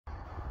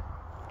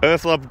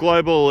Earth Love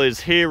Global is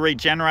here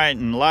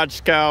regenerating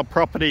large-scale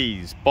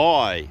properties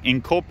by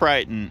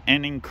incorporating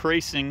and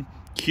increasing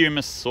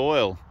humus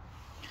soil.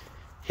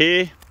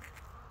 Here,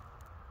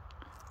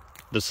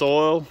 the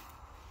soil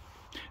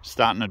is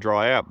starting to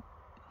dry out.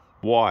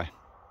 Why?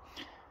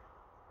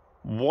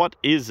 What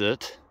is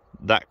it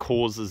that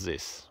causes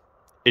this?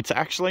 It's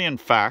actually, in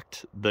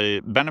fact, the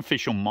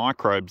beneficial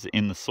microbes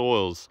in the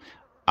soils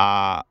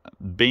are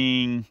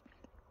being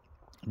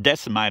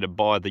decimated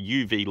by the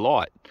UV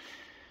light.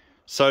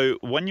 So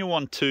when you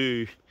want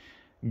to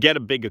get a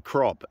bigger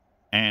crop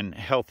and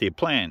healthier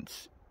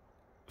plants,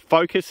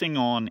 focusing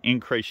on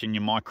increasing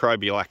your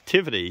microbial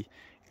activity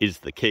is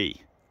the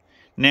key.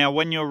 Now,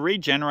 when you're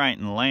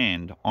regenerating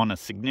land on a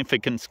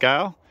significant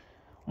scale,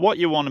 what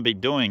you want to be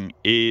doing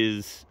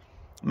is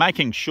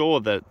making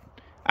sure that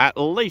at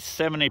least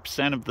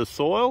 70% of the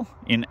soil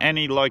in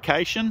any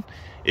location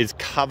is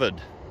covered.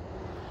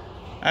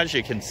 As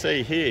you can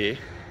see here,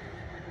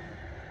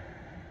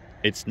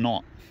 it's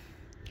not.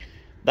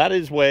 That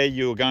is where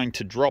you're going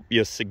to drop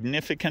your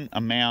significant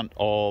amount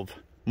of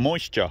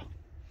moisture.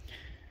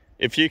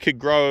 If you could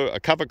grow a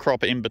cover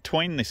crop in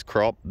between this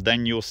crop,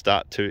 then you'll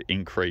start to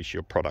increase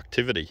your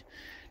productivity.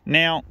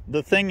 Now,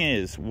 the thing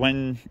is,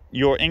 when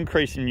you're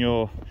increasing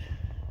your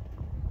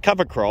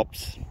cover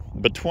crops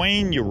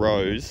between your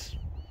rows,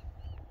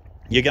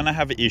 you're going to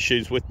have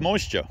issues with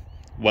moisture.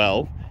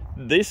 Well,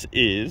 this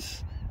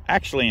is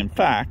actually, in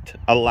fact,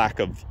 a lack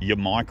of your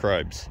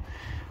microbes.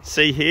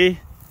 See here?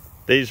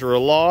 These are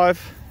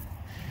alive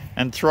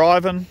and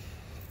thriving.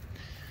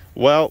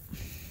 Well,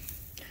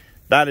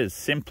 that is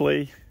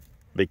simply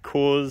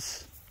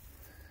because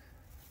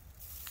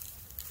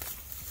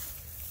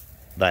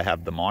they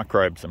have the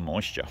microbes and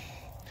moisture.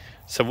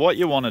 So what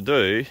you want to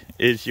do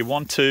is you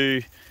want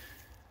to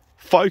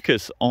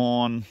focus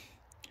on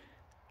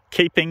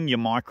keeping your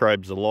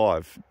microbes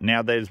alive.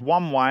 Now, there's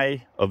one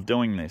way of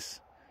doing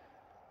this.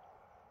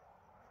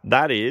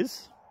 That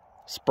is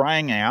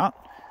spraying out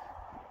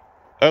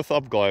Earth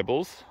Love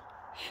Global's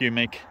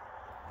humic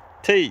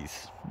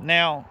teas.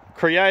 Now,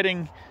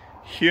 creating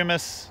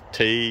humus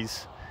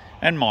teas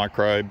and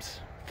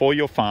microbes for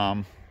your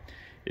farm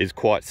is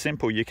quite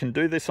simple. You can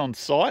do this on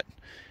site,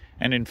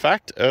 and in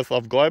fact, Earth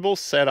Love Global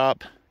set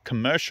up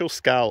commercial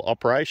scale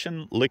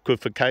operation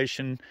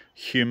liquefaction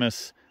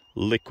humus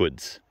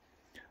liquids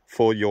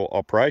for your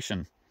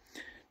operation.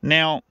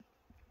 Now,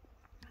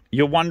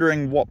 you're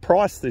wondering what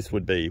price this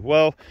would be.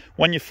 Well,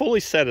 when you fully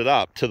set it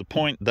up to the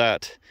point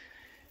that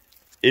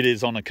it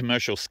is on a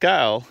commercial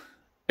scale,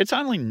 it's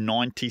only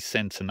 90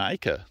 cents an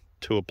acre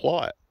to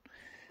apply it.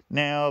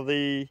 Now,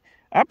 the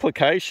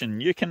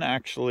application, you can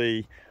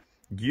actually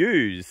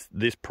use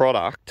this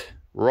product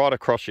right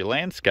across your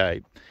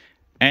landscape,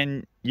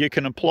 and you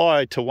can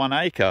apply to 1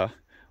 acre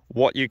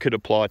what you could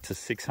apply to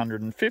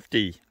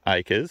 650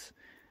 acres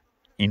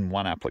in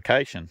one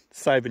application,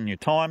 saving you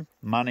time,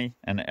 money,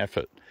 and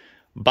effort.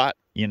 But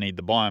you need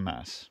the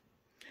biomass.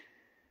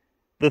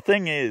 The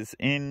thing is,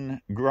 in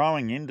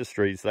growing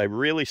industries, they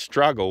really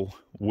struggle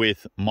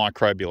with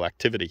microbial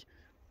activity.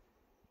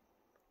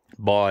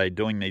 By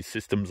doing these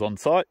systems on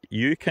site,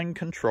 you can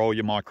control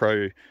your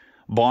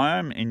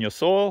microbiome in your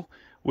soil,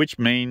 which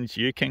means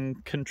you can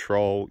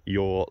control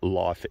your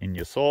life in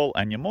your soil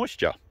and your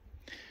moisture.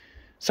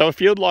 So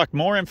if you'd like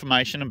more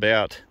information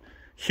about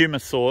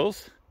humus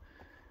soils,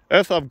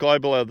 Earth Love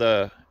Global are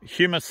the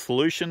humus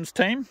solutions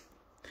team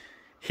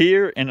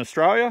here in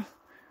Australia.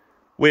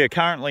 We are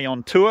currently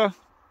on tour,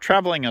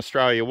 traveling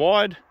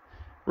Australia-wide,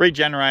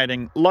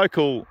 regenerating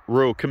local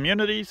rural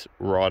communities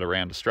right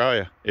around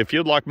Australia. If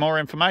you'd like more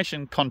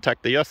information,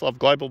 contact the Earth Love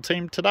Global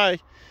team today.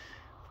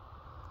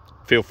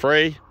 Feel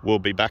free. We'll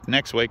be back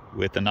next week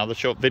with another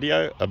short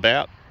video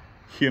about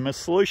humus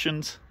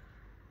solutions.